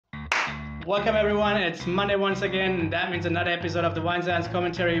Welcome everyone, it's Monday once again. That means another episode of the Wine Science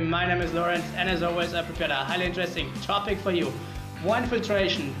Commentary. My name is Lawrence, and as always I prepared a highly interesting topic for you. Wine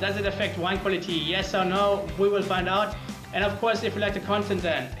filtration, does it affect wine quality? Yes or no? We will find out. And of course, if you like the content,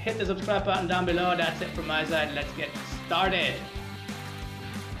 then hit the subscribe button down below. That's it from my side. Let's get started.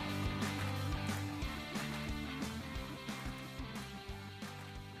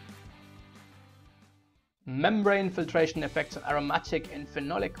 Membrane filtration effects on aromatic and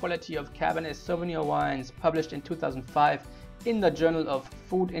phenolic quality of Cabernet Sauvignon wines, published in 2005 in the Journal of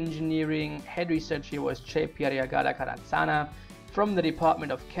Food Engineering. Head researcher was J. Arriagada-Carrazana from the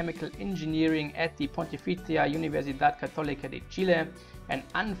Department of Chemical Engineering at the Pontificia Universidad Catolica de Chile. And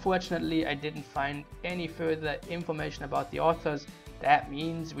unfortunately, I didn't find any further information about the authors. That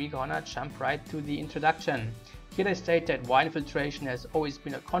means we're gonna jump right to the introduction. Here they state that wine filtration has always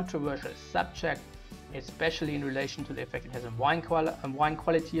been a controversial subject, especially in relation to the effect it has on wine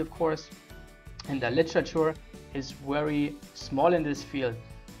quality, of course, and the literature is very small in this field.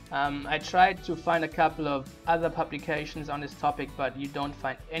 I tried to find a couple of other publications on this topic, but you don't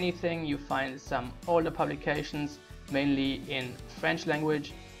find anything. You find some older publications, mainly in French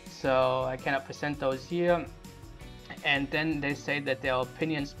language, so I cannot present those here. And then they say that there are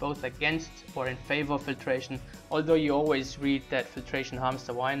opinions both against or in favor of filtration, although you always read that filtration harms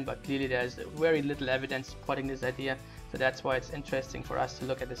the wine, but clearly there's very little evidence supporting this idea, so that's why it's interesting for us to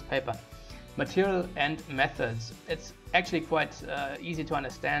look at this paper. Material and methods. It's actually quite easy to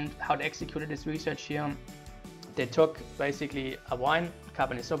understand how they executed this research here. They took basically a wine,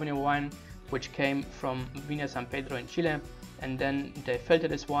 Cabernet Sauvignon wine, which came from Viña San Pedro in Chile, and then they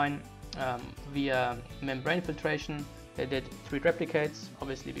filtered this wine via membrane filtration. They did 3 replicates,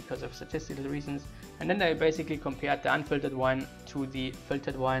 obviously because of statistical reasons, and then they basically compared the unfiltered wine to the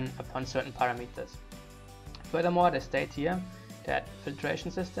filtered wine upon certain parameters. Furthermore, they state here that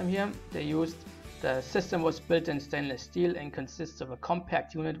filtration system here they used, the system was built in stainless steel and consists of a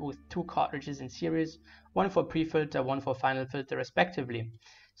compact unit with 2 cartridges in series, one for pre-filter, one for final filter respectively.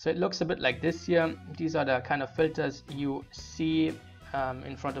 So it looks a bit like this here. These are the kind of filters you see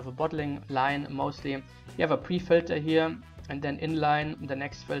in front of a bottling line mostly. You have a pre-filter here, and then in line the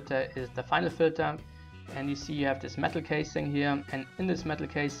next filter is the final filter, and you see you have this metal casing here, and in this metal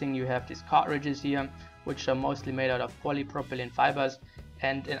casing you have these cartridges here, which are mostly made out of polypropylene fibers.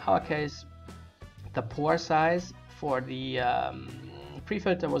 And in our case, the pore size for the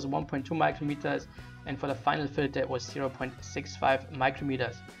pre-filter was 1.2 micrometers, and for the final filter it was 0.65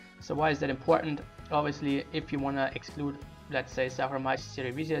 micrometers. So why is that important? Obviously, if you want to exclude, let's say, Saccharomyces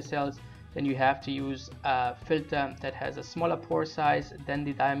cerevisiae cells, then you have to use a filter that has a smaller pore size than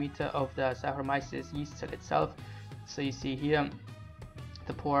the diameter of the Saccharomyces yeast cell itself. So you see here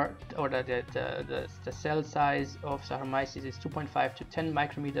the pore, or the cell size of Saccharomyces is 2.5 to 10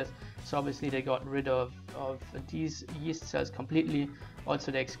 micrometers. So obviously they got rid of these yeast cells completely.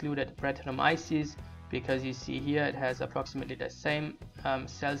 Also they excluded Brettanomyces, because you see here it has approximately the same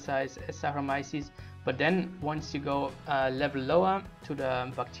cell size as Saccharomyces. But then once you go a level lower to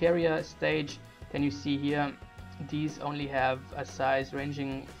the bacteria stage, then you see here these only have a size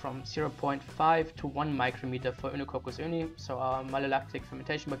ranging from 0.5 to 1 micrometer for Inococcus uni, so our malolactic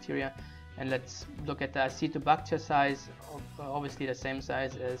fermentation bacteria. And let's look at the Acetobacter size, obviously the same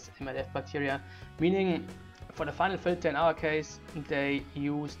size as MLF bacteria, meaning for the final filter in our case they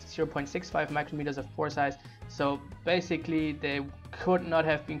used 0.65 micrometers of pore size. So basically they could not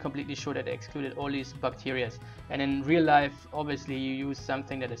have been completely sure that they excluded all these bacteria. And in real life, obviously you use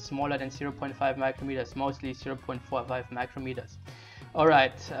something that is smaller than 0.5 micrometers, mostly 0.45 micrometers.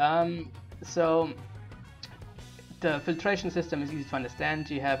 Alright, so the filtration system is easy to understand.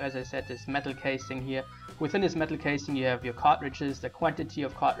 You have, as I said, this metal casing here. Within this metal casing you have your cartridges. The quantity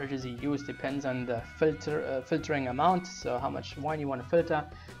of cartridges you use depends on the filtering amount, so how much wine you want to filter.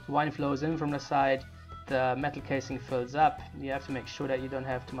 The wine flows in from the side, the metal casing fills up. You have to make sure that you don't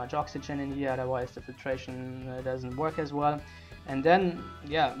have too much oxygen in here, otherwise the filtration doesn't work as well. And then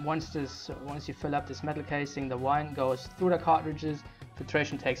once you fill up this metal casing, the wine goes through the cartridges,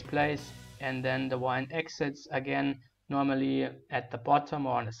 filtration takes place, and then the wine exits again, normally at the bottom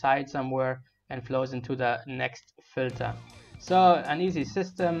or on the side somewhere, and flows into the next filter. So an easy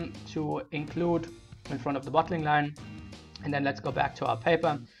system to include in front of the bottling line. And then let's go back to our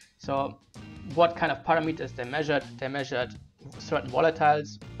paper. So what kind of parameters they measured? They measured certain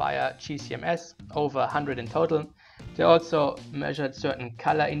volatiles via GCMS, over 100 in total. They also measured certain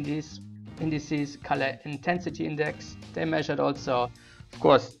color indices, color intensity index. They measured also, of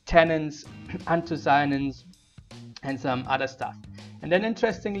course, tannins, anthocyanins, and some other stuff. And then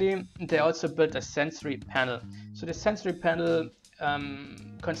interestingly, they also built a sensory panel. So the sensory panel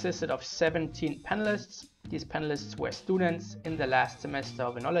consisted of 17 panelists. These panelists were students in the last semester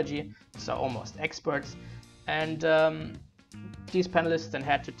of enology, so almost experts. And these panelists then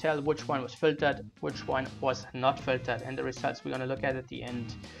had to tell which one was filtered, which one was not filtered, and the results we're going to look at the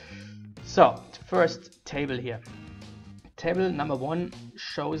end. So, first table here. Table number 1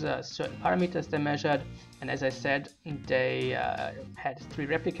 shows certain parameters they measured, and as I said, they had 3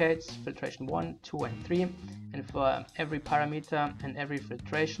 replicates, filtration 1, 2 and 3, and for every parameter and every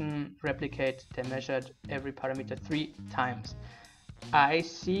filtration replicate they measured every parameter 3 times.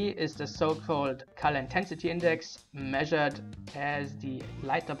 IC is the so-called color intensity index, measured as the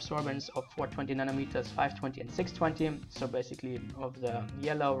light absorbance of 420 nanometers, 520 and 620, so basically of the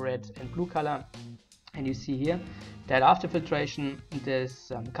yellow, red and blue color. And you see here that after filtration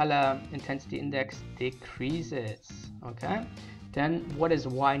this color intensity index decreases. Okay, then what is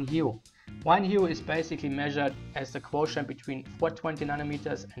wine hue? Wine hue is basically measured as the quotient between 420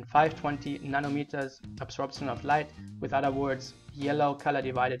 nanometers and 520 nanometers absorption of light. With other words, yellow color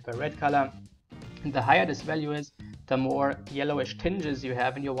divided by red color. And the higher this value is, the more yellowish tinges you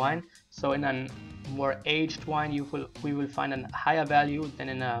have in your wine. So in a more aged wine we will find a higher value than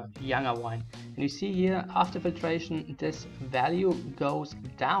in a younger wine. And you see here, after filtration this value goes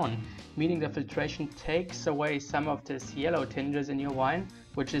down, meaning the filtration takes away some of this yellow tinges in your wine,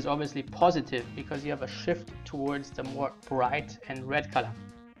 which is obviously positive because you have a shift towards the more bright and red color.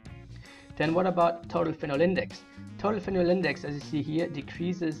 Then what about total phenol index? Total phenol index, as you see here,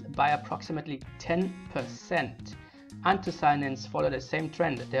 decreases by approximately 10%. Anthocyanins follow the same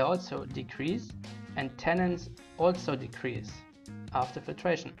trend. They also decrease, and tannins also decrease after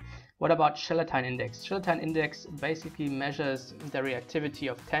filtration. What about gelatin index? Gelatin index basically measures the reactivity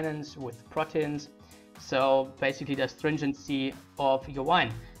of tannins with proteins, so basically the stringency of your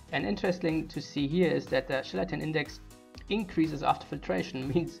wine. And interesting to see here is that the gelatin index increases after filtration,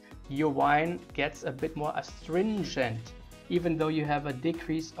 means your wine gets a bit more astringent, even though you have a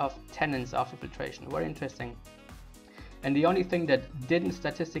decrease of tannins after filtration. Very interesting. And the only thing that didn't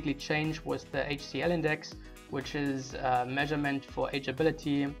statistically change was the HCl index, which is a measurement for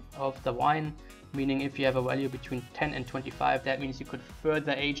ageability of the wine, meaning if you have a value between 10 and 25, that means you could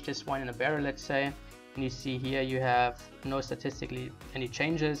further age this wine in a barrel, let's say. And you see here you have no statistically any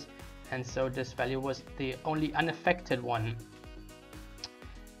changes, and so this value was the only unaffected one.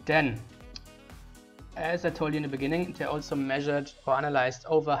 Then, as I told you in the beginning, they also measured or analyzed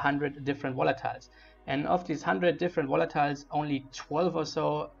over 100 different volatiles. And of these 100 different volatiles, only 12 or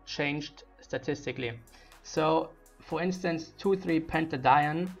so changed statistically. So, for instance,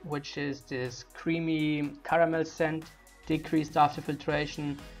 2,3-pentadiene, which is this creamy caramel scent, decreased after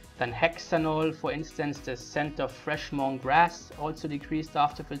filtration. Then hexanol, for instance, the scent of fresh mown grass, also decreased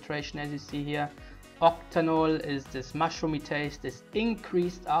after filtration, as you see here. Octanol is this mushroomy taste, this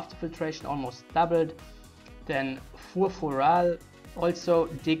increased after filtration, almost doubled. Then furfural also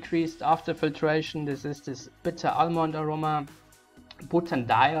decreased after filtration. This is this bitter almond aroma.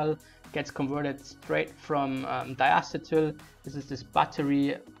 Butanediol gets converted straight from diacetyl. This is this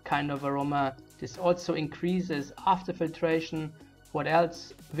buttery kind of aroma. This also increases after filtration. What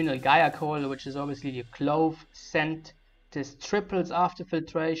else? Vinyl guaiacol, which is obviously the clove scent. This triples after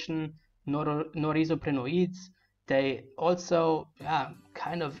filtration. Norisoprenoids, they also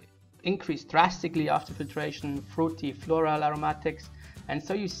kind of increase drastically after filtration. Fruity floral aromatics, and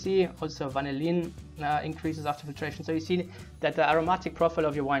so you see also vanillin increases after filtration. So you see that the aromatic profile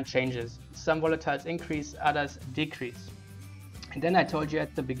of your wine changes. Some volatiles increase, others decrease. And then I told you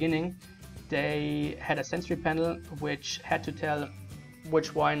at the beginning they had a sensory panel which had to tell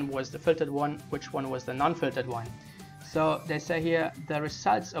which wine was the filtered one, which one was the non-filtered wine. So they say here the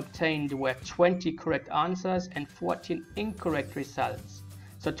results obtained were 20 correct answers and 14 incorrect results.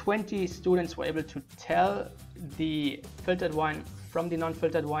 So 20 students were able to tell the filtered wine from the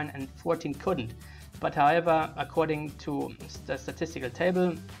non-filtered wine and 14 couldn't. But however, according to the statistical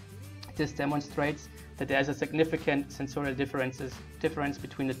table, this demonstrates that there's a significant sensorial difference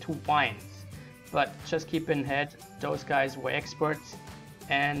between the two wines. But just keep in head, those guys were experts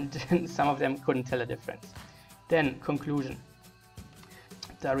and some of them couldn't tell a difference. Then, conclusion.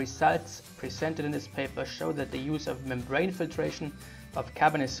 The results presented in this paper show that the use of membrane filtration of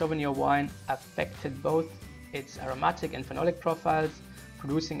Cabernet Sauvignon wine affected both its aromatic and phenolic profiles,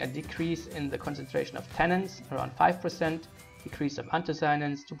 producing a decrease in the concentration of tannins, around 5%, decrease of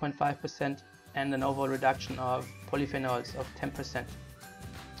anthocyanins, 2.5%, and an overall reduction of polyphenols of 10%.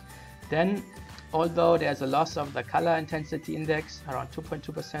 Then, although there's a loss of the color intensity index, around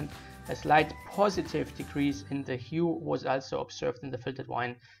 2.2%, a slight positive decrease in the hue was also observed in the filtered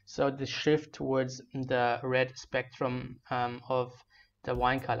wine. So the shift towards the red spectrum of the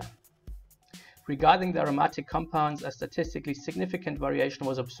wine color. Regarding the aromatic compounds, a statistically significant variation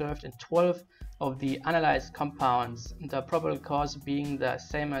was observed in 12 of the analyzed compounds, the probable cause being the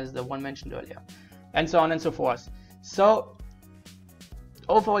same as the one mentioned earlier, and so on and so forth. So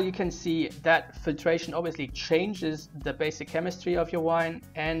overall, you can see that filtration obviously changes the basic chemistry of your wine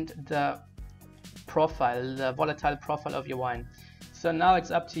and the profile, the volatile profile of your wine. So now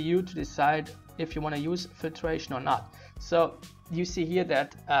it's up to you to decide if you want to use filtration or not. So you see here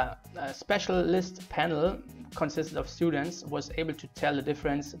that a specialist panel consisted of students was able to tell the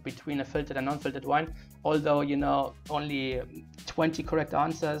difference between a filtered and non-filtered wine, although, you know, only 20 correct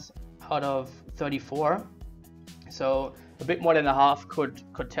answers out of 34. So a bit more than a half could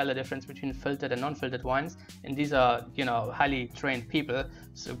tell the difference between filtered and non-filtered wines, and these are, you know, highly trained people.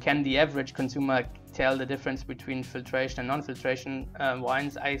 So can the average consumer tell the difference between filtration and non-filtration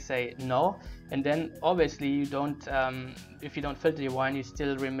wines? I say no. And then obviously you don't, if you don't filter your wine, you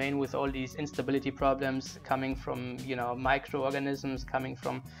still remain with all these instability problems coming from, you know, microorganisms, coming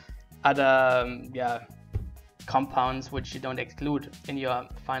from other compounds which you don't exclude in your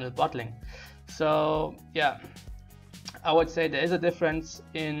final bottling. So yeah, I would say there is a difference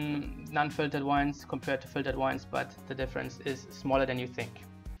in non-filtered wines compared to filtered wines, but the difference is smaller than you think.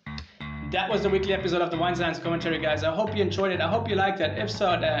 That was the weekly episode of the Wine Science Commentary, guys. I hope you enjoyed it. I hope you liked it. If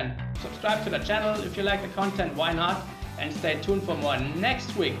so, then subscribe to the channel. If you like the content, why not? And stay tuned for more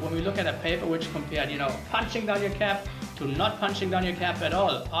next week when we look at a paper which compared, you know, punching down your cap to not punching down your cap at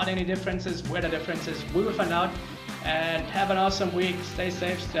all. Are there any differences? Where are the differences? We will find out. And have an awesome week. Stay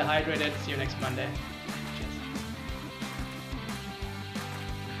safe, stay hydrated. See you next Monday.